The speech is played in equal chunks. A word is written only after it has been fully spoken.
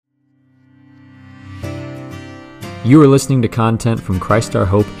You are listening to content from Christ Our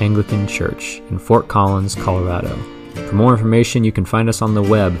Hope Anglican Church in Fort Collins, Colorado. For more information, you can find us on the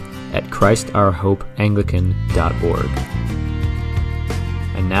web at christourhopeanglican.org.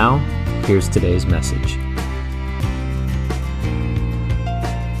 And now, here's today's message.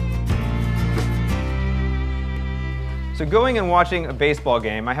 So going and watching a baseball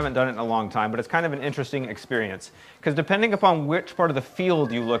game, I haven't done it in a long time, but it's kind of an interesting experience. Because depending upon which part of the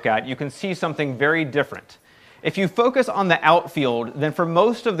field you look at, you can see something very different. If you focus on the outfield, then for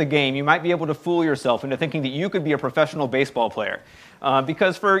most of the game, you might be able to fool yourself into thinking that you could be a professional baseball player.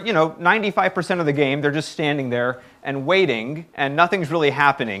 Because for 95% of the game, they're just standing there and waiting, and nothing's really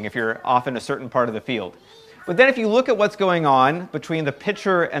happening if you're off in a certain part of the field. But then if you look at what's going on between the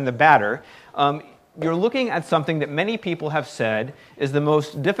pitcher and the batter, you're looking at something that many people have said is the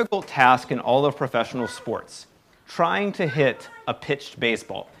most difficult task in all of professional sports: trying to hit a pitched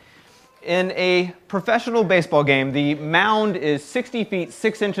baseball. In a professional baseball game, the mound is 60 feet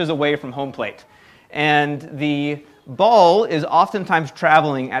 6 inches away from home plate, and the ball is oftentimes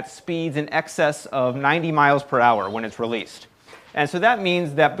traveling at speeds in excess of 90 miles per hour when it's released. And so that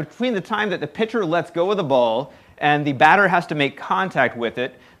means that between the time that the pitcher lets go of the ball and the batter has to make contact with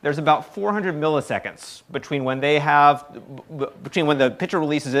it, there's about 400 milliseconds between when the pitcher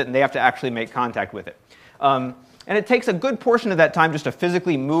releases it and they have to actually make contact with it. And it takes a good portion of that time just to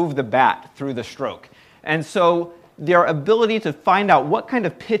physically move the bat through the stroke. And so their ability to find out what kind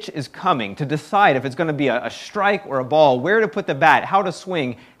of pitch is coming, to decide if it's going to be a strike or a ball, where to put the bat, how to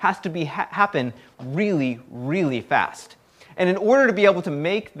swing, has to happen really, really fast. And in order to be able to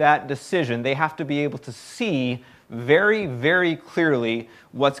make that decision, they have to be able to see very, very clearly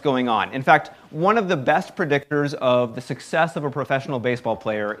what's going on. In fact, one of the best predictors of the success of a professional baseball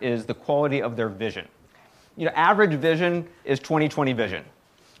player is the quality of their vision. Average vision is 20/20 vision.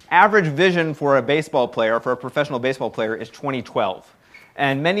 Average vision for a baseball player, for a professional baseball player, is 20/12.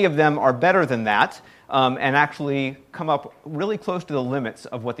 And many of them are better than that and actually come up really close to the limits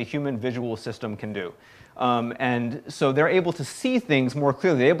of what the human visual system can do. And so they're able to see things more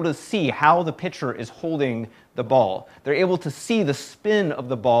clearly. They're able to see how the pitcher is holding the ball. They're able to see the spin of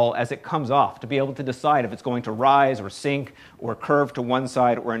the ball as it comes off, to be able to decide if it's going to rise or sink or curve to one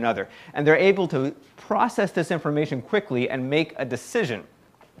side or another. And they're able to process this information quickly and make a decision.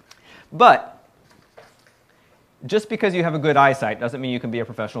 But just because you have a good eyesight doesn't mean you can be a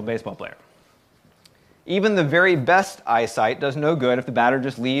professional baseball player. Even the very best eyesight does no good if the batter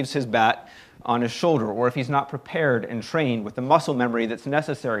just leaves his bat on his shoulder, or if he's not prepared and trained with the muscle memory that's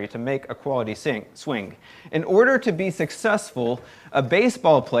necessary to make a quality swing. In order to be successful, a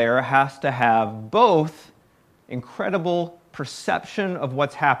baseball player has to have both incredible perception of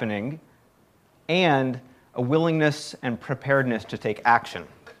what's happening and a willingness and preparedness to take action.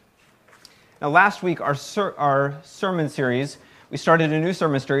 Now, last week, our sermon series, we started a new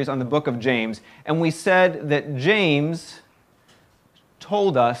sermon series on the book of James, and we said that James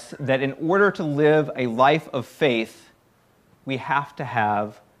told us that in order to live a life of faith, we have to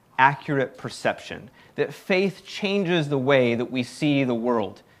have accurate perception, that faith changes the way that we see the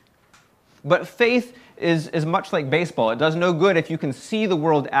world. But faith is much like baseball. It does no good if you can see the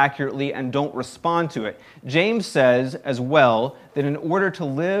world accurately and don't respond to it. James says as well that in order to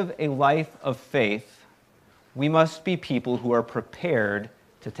live a life of faith, we must be people who are prepared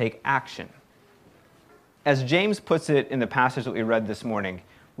to take action. As James puts it in the passage that we read this morning,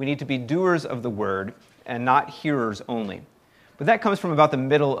 we need to be doers of the word and not hearers only. But that comes from about the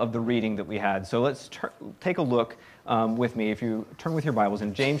middle of the reading that we had. So let's take a look with me, if you turn with your Bibles,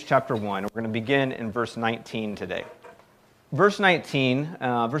 in James chapter 1. We're going to begin in verse 19 today. Verses 19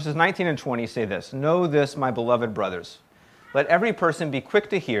 and 20 say this: "Know this, my beloved brothers. Let every person be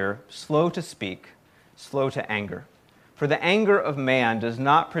quick to hear, slow to speak, slow to anger. For the anger of man does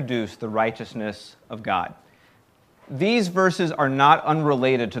not produce the righteousness of God." These verses are not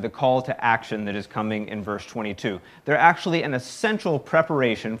unrelated to the call to action that is coming in verse 22. They're actually an essential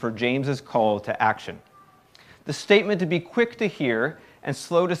preparation for James's call to action. The statement to be quick to hear and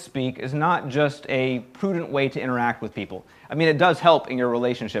slow to speak is not just a prudent way to interact with people. I mean, it does help in your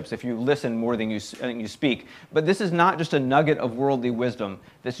relationships if you listen more than you speak, but this is not just a nugget of worldly wisdom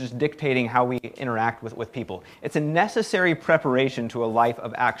that's just dictating how we interact with people. It's a necessary preparation to a life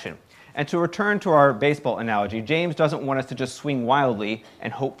of action. And to return to our baseball analogy, James doesn't want us to just swing wildly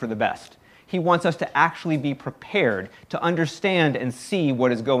and hope for the best. He wants us to actually be prepared to understand and see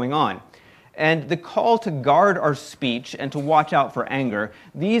what is going on. And the call to guard our speech and to watch out for anger,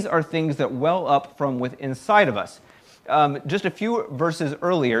 these are things that well up from within inside of us. Just a few verses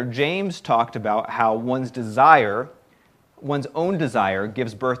earlier, James talked about how one's own desire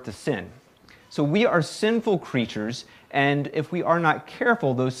gives birth to sin. So we are sinful creatures, and if we are not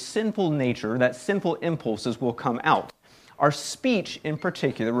careful, those sinful nature, that sinful impulses will come out. Our speech, in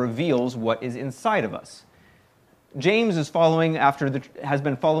particular, reveals what is inside of us. James has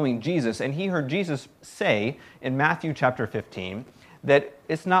been following Jesus, and he heard Jesus say in Matthew chapter 15 that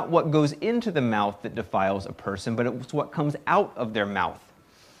it's not what goes into the mouth that defiles a person, but it's what comes out of their mouth.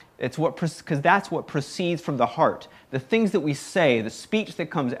 Because that's what proceeds from the heart. The things that we say, the speech that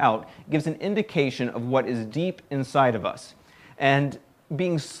comes out, gives an indication of what is deep inside of us. And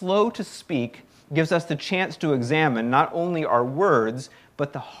being slow to speak gives us the chance to examine not only our words,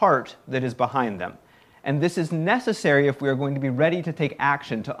 but the heart that is behind them. And this is necessary if we are going to be ready to take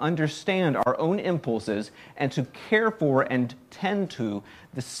action, to understand our own impulses, and to care for and tend to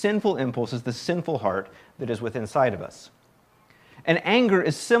the sinful impulses, the sinful heart that is within inside of us. And anger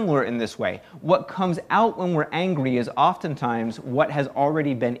is similar in this way. What comes out when we're angry is oftentimes what has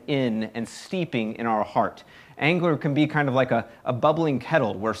already been in and steeping in our heart. Anger can be kind of like a bubbling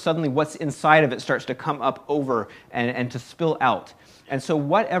kettle where suddenly what's inside of it starts to come up over and to spill out. And so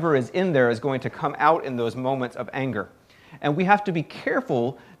whatever is in there is going to come out in those moments of anger. And we have to be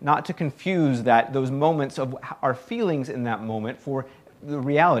careful not to confuse those moments of our feelings in that moment for the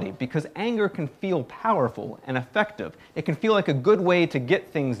reality, because anger can feel powerful and effective. It can feel like a good way to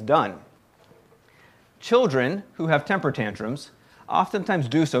get things done. Children who have temper tantrums oftentimes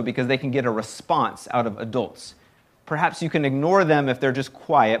do so because they can get a response out of adults. Perhaps you can ignore them if they're just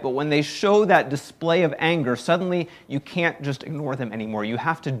quiet, but when they show that display of anger, suddenly you can't just ignore them anymore. You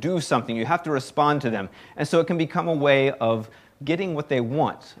have to do something. You have to respond to them. And so it can become a way of getting what they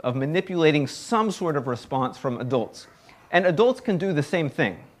want, of manipulating some sort of response from adults. And adults can do the same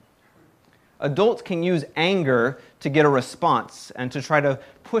thing. Adults can use anger to get a response and to try to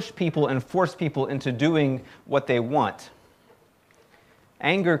push people and force people into doing what they want.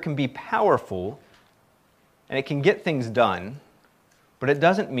 Anger can be powerful, and it can get things done, but it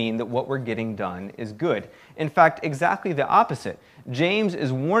doesn't mean that what we're getting done is good. In fact, exactly the opposite. James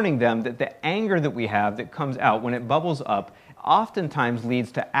is warning them that the anger that we have that comes out when it bubbles up oftentimes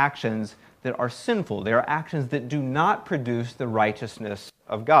leads to actions that are sinful. They are actions that do not produce the righteousness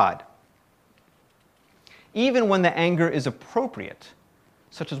of God. Even when the anger is appropriate,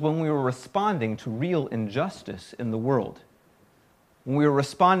 such as when we were responding to real injustice in the world, when we are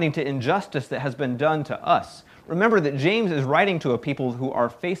responding to injustice that has been done to us. Remember that James is writing to a people who are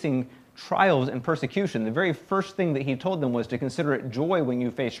facing trials and persecution. The very first thing that he told them was to consider it joy when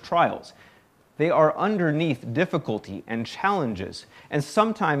you face trials. They are underneath difficulty and challenges, and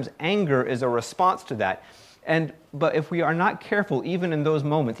sometimes anger is a response to that. But if we are not careful, even in those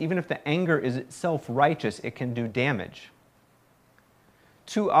moments, even if the anger is itself righteous, it can do damage.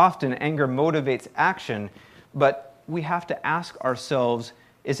 Too often, anger motivates action, but we have to ask ourselves,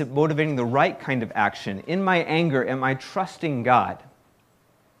 is it motivating the right kind of action? In my anger, am I trusting God?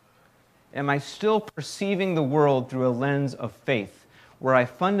 Am I still perceiving the world through a lens of faith, where I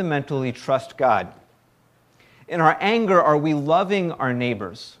fundamentally trust God? In our anger, are we loving our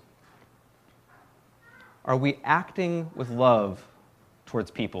neighbors? Are we acting with love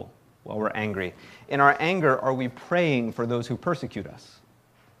towards people while we're angry? In our anger, are we praying for those who persecute us?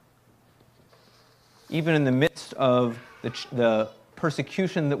 Even in the midst of the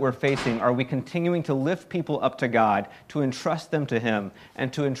persecution that we're facing, are we continuing to lift people up to God, to entrust them to Him,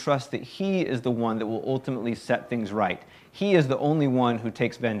 and to entrust that He is the one that will ultimately set things right? He is the only one who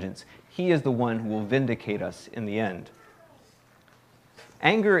takes vengeance. He is the one who will vindicate us in the end.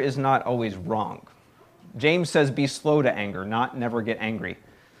 Anger is not always wrong. James says, be slow to anger, not never get angry.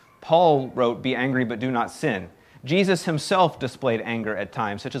 Paul wrote, be angry but do not sin. Jesus himself displayed anger at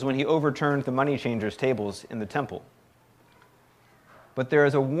times, such as when he overturned the money changers' tables in the temple. But there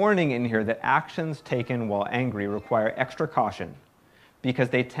is a warning in here that actions taken while angry require extra caution, because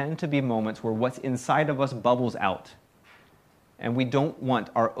they tend to be moments where what's inside of us bubbles out. And we don't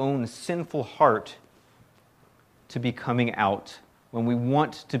want our own sinful heart to be coming out when we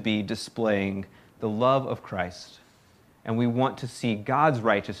want to be displaying the love of Christ. And we want to see God's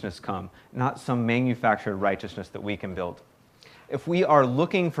righteousness come, not some manufactured righteousness that we can build. If we are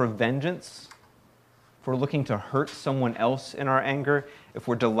looking for vengeance, if we're looking to hurt someone else in our anger, if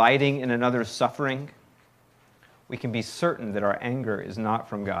we're delighting in another's suffering, we can be certain that our anger is not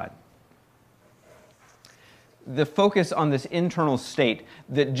from God. The focus on this internal state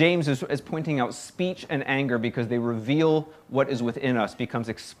that James is pointing out, speech and anger, because they reveal what is within us, becomes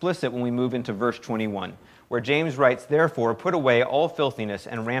explicit when we move into verse 21. Where James writes, therefore, put away all filthiness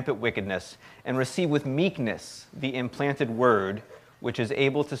and rampant wickedness, and receive with meekness the implanted word, which is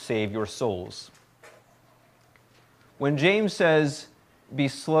able to save your souls. When James says, be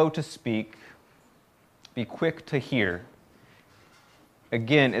slow to speak, be quick to hear.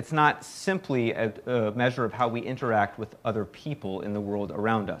 Again, it's not simply a measure of how we interact with other people in the world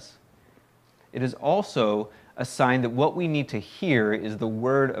around us. It is also a sign that what we need to hear is the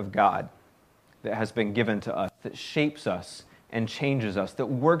Word of God that has been given to us, that shapes us and changes us, that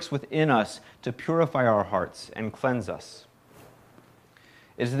works within us to purify our hearts and cleanse us.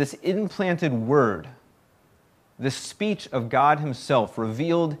 It is this implanted Word, this speech of God Himself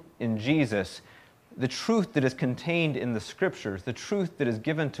revealed in Jesus, the truth that is contained in the Scriptures, the truth that is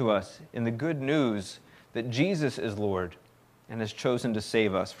given to us in the good news that Jesus is Lord and has chosen to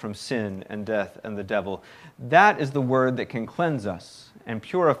save us from sin and death and the devil. That is the Word that can cleanse us and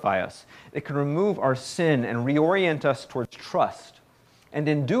purify us. It can remove our sin and reorient us towards trust, and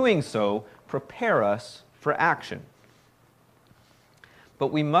in doing so, prepare us for action. But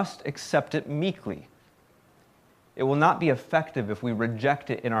we must accept it meekly. It will not be effective if we reject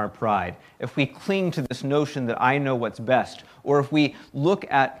it in our pride, if we cling to this notion that I know what's best, or if we look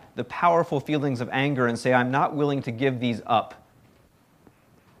at the powerful feelings of anger and say, I'm not willing to give these up.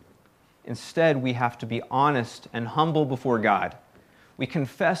 Instead, we have to be honest and humble before God. We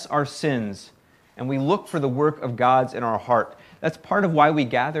confess our sins, and we look for the work of God's in our heart. That's part of why we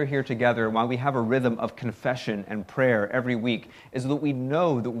gather here together, and why we have a rhythm of confession and prayer every week, is that we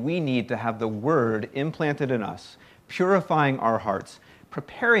know that we need to have the Word implanted in us, purifying our hearts,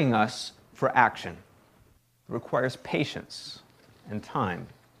 preparing us for action. It requires patience and time.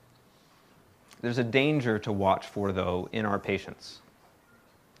 There's a danger to watch for, though, in our patience.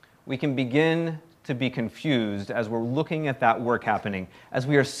 We can begin to be confused as we're looking at that work happening, as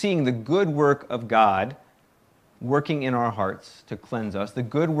we are seeing the good work of God working in our hearts to cleanse us, the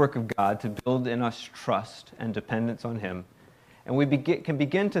good work of God to build in us trust and dependence on Him. And we can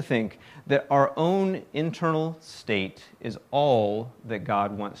begin to think that our own internal state is all that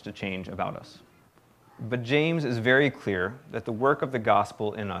God wants to change about us. But James is very clear that the work of the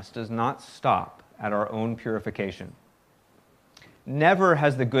gospel in us does not stop at our own purification. Never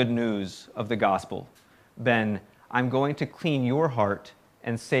has the good news of the gospel been, I'm going to clean your heart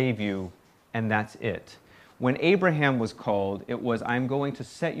and save you, and that's it. When Abraham was called, it was, I'm going to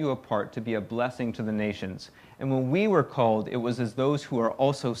set you apart to be a blessing to the nations. And when we were called, it was as those who are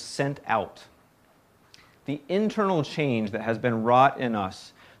also sent out. The internal change that has been wrought in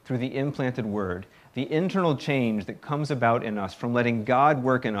us through the implanted Word, the internal change that comes about in us from letting God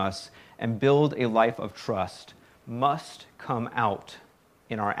work in us and build a life of trust, must come out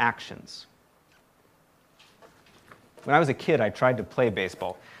in our actions. When I was a kid, I tried to play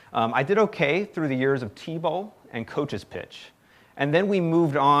baseball. I did okay through the years of t-ball and coach's pitch. And then we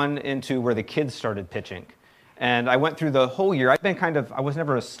moved on into where the kids started pitching. And I went through the whole year. I was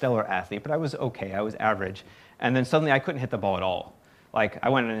never a stellar athlete, but I was okay. I was average. And then suddenly I couldn't hit the ball at all. Like, I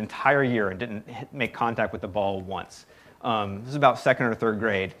went an entire year and didn't make contact with the ball once. This was about second or third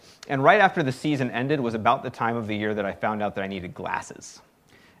grade. And right after the season ended was about the time of the year that I found out that I needed glasses.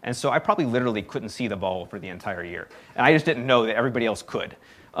 And so I probably literally couldn't see the ball for the entire year. And I just didn't know that everybody else could.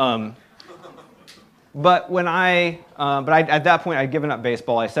 But at that point, I'd given up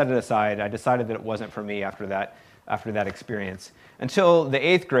baseball. I set it aside. I decided that it wasn't for me after that experience. Until the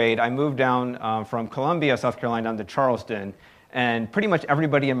 8th grade, I moved down from Columbia, South Carolina, down to Charleston. And pretty much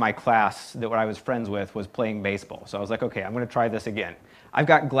everybody in my class that I was friends with was playing baseball. So I was like, okay, I'm going to try this again. I've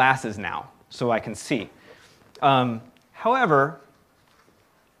got glasses now, so I can see. However,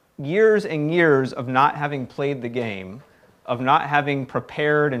 years and years of not having played the game, of not having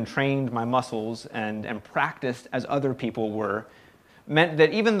prepared and trained my muscles and practiced as other people were, meant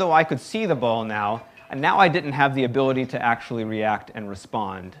that even though I could see the ball now I didn't have the ability to actually react and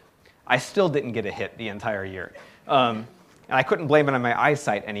respond. I still didn't get a hit the entire year. And I couldn't blame it on my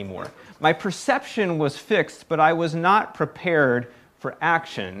eyesight anymore. My perception was fixed, but I was not prepared for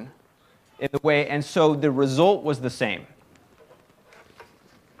action in the way, and so the result was the same.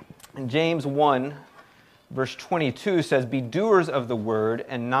 And James 1, verse 22 says, be doers of the word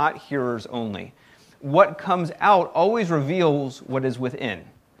and not hearers only. What comes out always reveals what is within.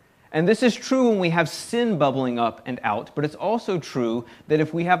 And this is true when we have sin bubbling up and out, but it's also true that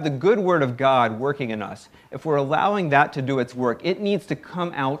if we have the good word of God working in us, if we're allowing that to do its work, it needs to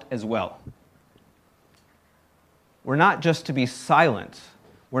come out as well. We're not just to be silent.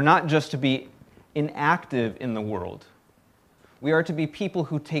 We're not just to be inactive in the world. We are to be people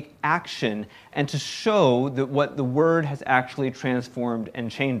who take action and to show that what the word has actually transformed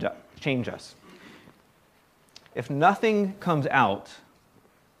and changed us. If nothing comes out,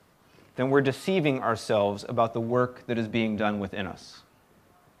 then we're deceiving ourselves about the work that is being done within us.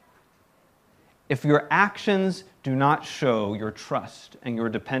 If your actions do not show your trust and your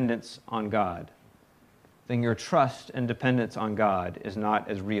dependence on God, then your trust and dependence on God is not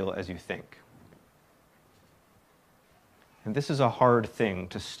as real as you think. And this is a hard thing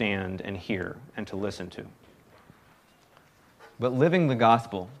to stand and hear and to listen to. But living the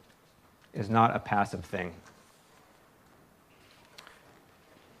gospel is not a passive thing.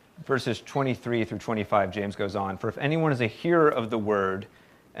 Verses 23 through 25, James goes on, "For if anyone is a hearer of the word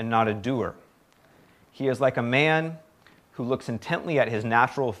and not a doer, he is like a man who looks intently at his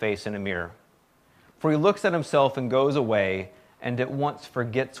natural face in a mirror. For he looks at himself and goes away and at once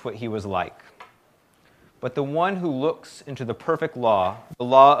forgets what he was like. But the one who looks into the perfect law, the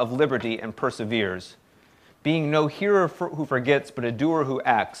law of liberty, and perseveres, being no hearer who forgets, but a doer who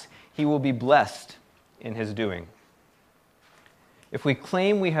acts, he will be blessed in his doing. If we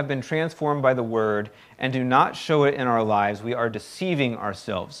claim we have been transformed by the word and do not show it in our lives, we are deceiving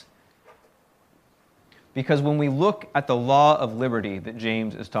ourselves. Because when we look at the law of liberty that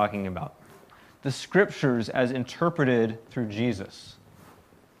James is talking about, the scriptures as interpreted through Jesus,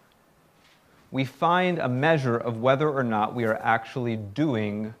 we find a measure of whether or not we are actually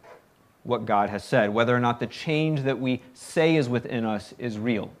doing what God has said, whether or not the change that we say is within us is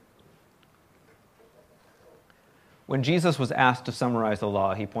real. When Jesus was asked to summarize the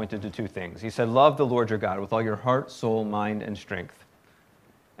law, he pointed to two things. He said, "Love the Lord your God with all your heart, soul, mind, and strength,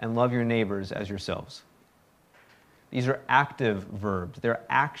 and love your neighbors as yourselves." These are active verbs. They're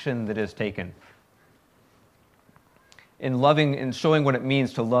action that is taken. In loving and showing what it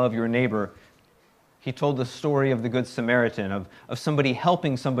means to love your neighbor, he told the story of the Good Samaritan, of somebody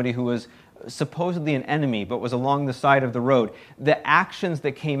helping somebody who was supposedly an enemy but was along the side of the road. The actions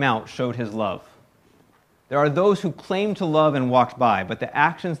that came out showed his love. There are those who claimed to love and walked by, but the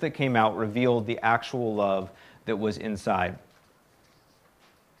actions that came out revealed the actual love that was inside.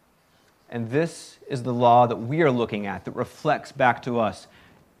 And this is the law that we are looking at that reflects back to us.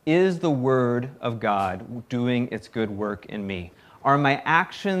 Is the Word of God doing its good work in me? Are my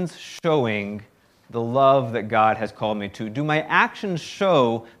actions showing the love that God has called me to? Do my actions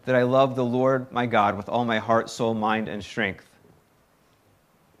show that I love the Lord my God with all my heart, soul, mind, and strength?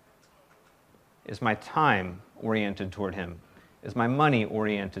 Is my time oriented toward Him? Is my money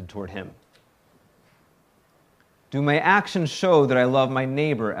oriented toward Him? Do my actions show that I love my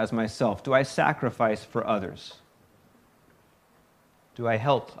neighbor as myself? Do I sacrifice for others? Do I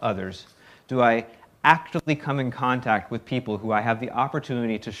help others? Do I actively come in contact with people who I have the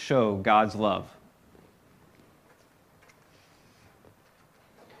opportunity to show God's love?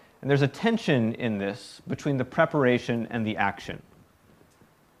 And there's a tension in this between the preparation and the action.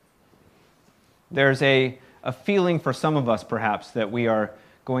 There's a feeling for some of us, perhaps, that we are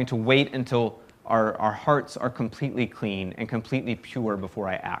going to wait until our hearts are completely clean and completely pure before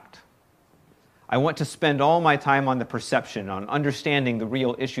I act. I want to spend all my time on the perception, on understanding the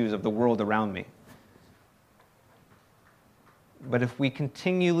real issues of the world around me. But if we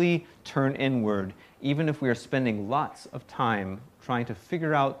continually turn inward, even if we are spending lots of time trying to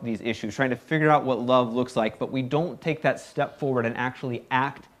figure out these issues, trying to figure out what love looks like, but we don't take that step forward and actually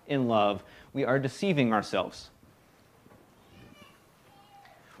act in love, we are deceiving ourselves.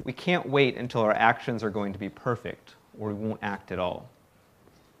 We can't wait until our actions are going to be perfect, or we won't act at all.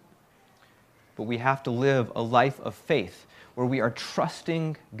 But we have to live a life of faith where we are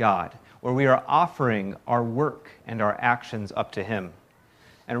trusting God, where we are offering our work and our actions up to Him,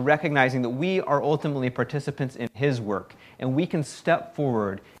 and recognizing that we are ultimately participants in His work, and we can step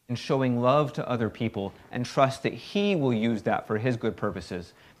forward in showing love to other people and trust that He will use that for His good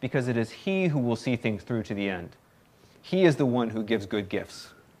purposes, because it is He who will see things through to the end. He is the one who gives good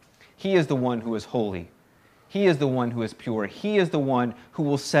gifts. He is the one who is holy. He is the one who is pure. He is the one who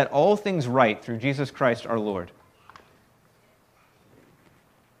will set all things right through Jesus Christ our Lord.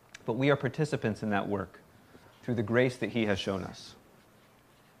 But we are participants in that work through the grace that He has shown us.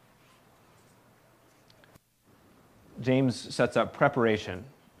 James sets up preparation,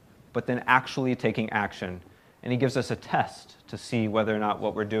 but then actually taking action. And he gives us a test to see whether or not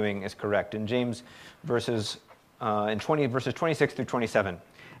what we're doing is correct. In James verses 26 through 27,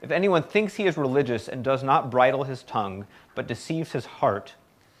 "If anyone thinks he is religious and does not bridle his tongue, but deceives his heart,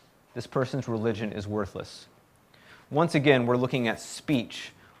 this person's religion is worthless." Once again, we're looking at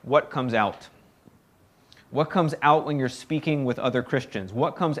speech. What comes out? What comes out when you're speaking with other Christians?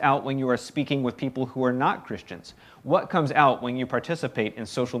 What comes out when you are speaking with people who are not Christians? What comes out when you participate in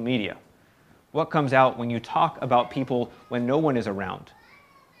social media? What comes out when you talk about people when no one is around?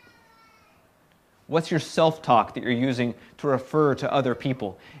 What's your self-talk that you're using to refer to other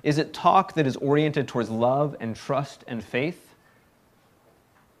people? Is it talk that is oriented towards love and trust and faith?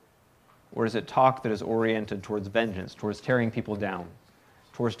 Or is it talk that is oriented towards vengeance, towards tearing people down,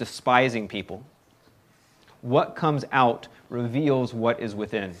 towards despising people? What comes out reveals what is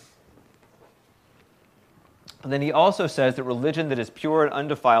within. And then he also says that religion that is pure and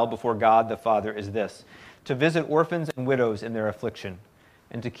undefiled before God the Father is this: to visit orphans and widows in their affliction,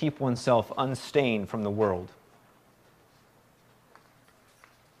 and to keep oneself unstained from the world.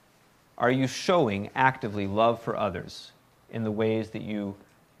 Are you showing actively love for others in the ways that you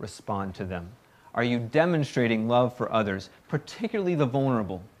respond to them? Are you demonstrating love for others, particularly the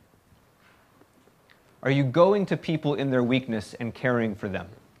vulnerable? Are you going to people in their weakness and caring for them?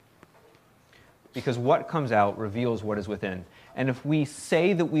 Because what comes out reveals what is within. And if we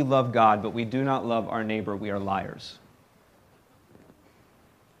say that we love God, but we do not love our neighbor, we are liars.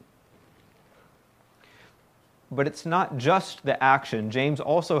 But it's not just the action. James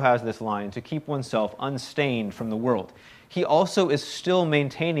also has this line, to keep oneself unstained from the world. He also is still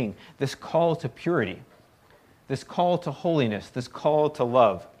maintaining this call to purity, this call to holiness, this call to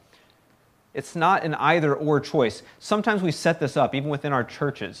love. It's not an either-or choice. Sometimes we set this up, even within our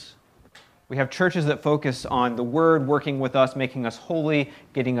churches. We have churches that focus on the Word working with us, making us holy,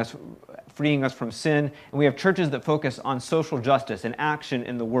 freeing us from sin. And we have churches that focus on social justice and action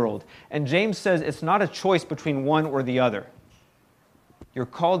in the world. And James says it's not a choice between one or the other. You're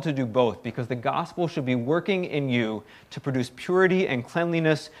called to do both, because the gospel should be working in you to produce purity and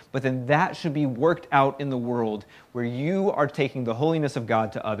cleanliness, but then that should be worked out in the world where you are taking the holiness of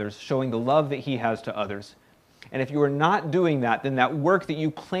God to others, showing the love that He has to others. And if you are not doing that, then that work that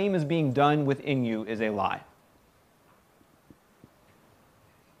you claim is being done within you is a lie.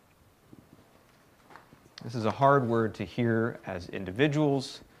 This is a hard word to hear as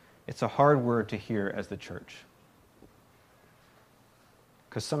individuals. It's a hard word to hear as the church.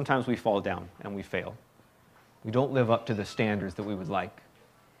 Because sometimes we fall down and we fail. We don't live up to the standards that we would like.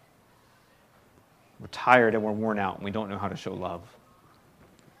 We're tired and we're worn out and we don't know how to show love.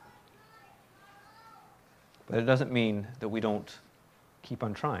 But it doesn't mean that we don't keep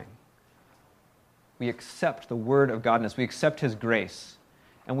on trying. We accept the word of Godness. We accept His grace.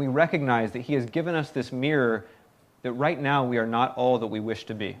 And we recognize that He has given us this mirror that right now we are not all that we wish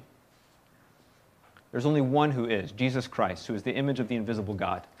to be. There's only one who is, Jesus Christ, who is the image of the invisible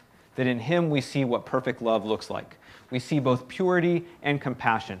God. That in Him we see what perfect love looks like. We see both purity and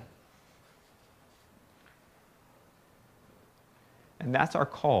compassion. And that's our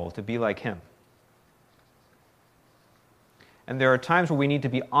call, to be like Him. And there are times where we need to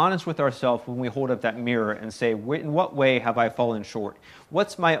be honest with ourselves when we hold up that mirror and say, in what way have I fallen short?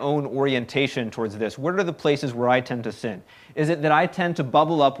 What's my own orientation towards this? What are the places where I tend to sin? Is it that I tend to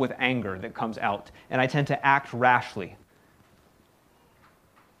bubble up with anger that comes out, and I tend to act rashly?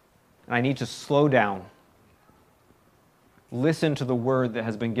 And I need to slow down, listen to the word that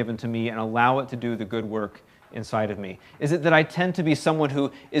has been given to me, and allow it to do the good work inside of me? Is it that I tend to be someone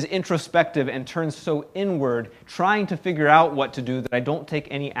who is introspective and turns so inward, trying to figure out what to do, that I don't take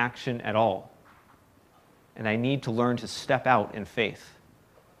any action at all? And I need to learn to step out in faith,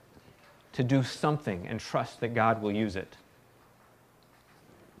 to do something and trust that God will use it.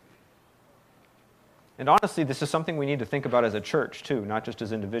 And honestly, this is something we need to think about as a church too, not just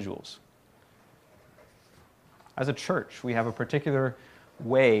as individuals. As a church, we have a particular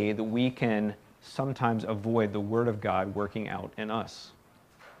way that we can sometimes avoid the Word of God working out in us.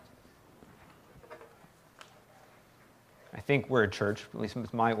 I think we're a church, at least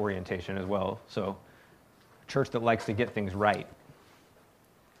it's my orientation as well, so a church that likes to get things right.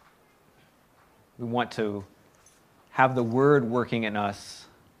 We want to have the Word working in us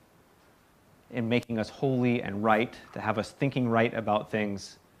in making us holy and right, to have us thinking right about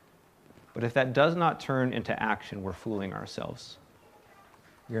things. But if that does not turn into action, we're fooling ourselves.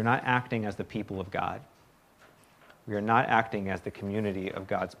 We are not acting as the people of God. We are not acting as the community of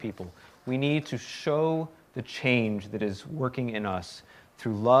God's people. We need to show the change that is working in us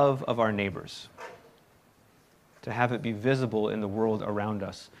through love of our neighbors, to have it be visible in the world around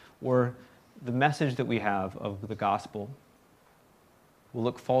us, or the message that we have of the gospel will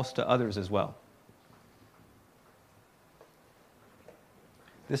look false to others as well.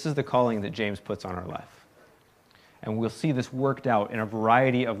 This is the calling that James puts on our life. And we'll see this worked out in a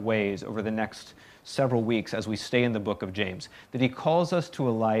variety of ways over the next several weeks as we stay in the book of James. That he calls us to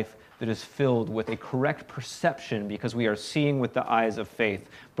a life that is filled with a correct perception because we are seeing with the eyes of faith.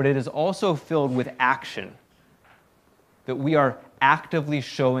 But it is also filled with action. That we are actively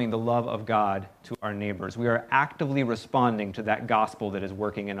showing the love of God to our neighbors. We are actively responding to that gospel that is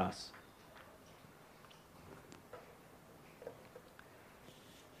working in us.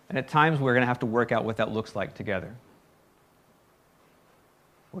 And at times we're going to have to work out what that looks like together.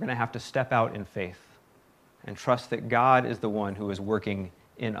 We're going to have to step out in faith and trust that God is the one who is working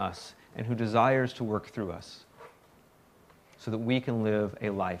in us and who desires to work through us so that we can live a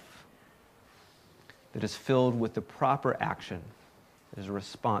life that is filled with the proper action that is a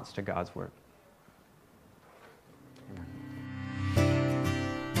response to God's word.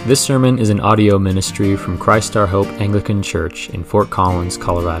 This sermon is an audio ministry from Christ Our Hope Anglican Church in Fort Collins,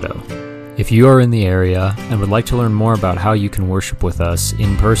 Colorado. If you are in the area and would like to learn more about how you can worship with us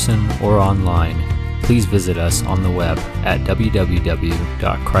in person or online, please visit us on the web at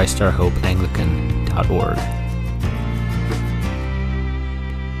www.christourhopeanglican.org.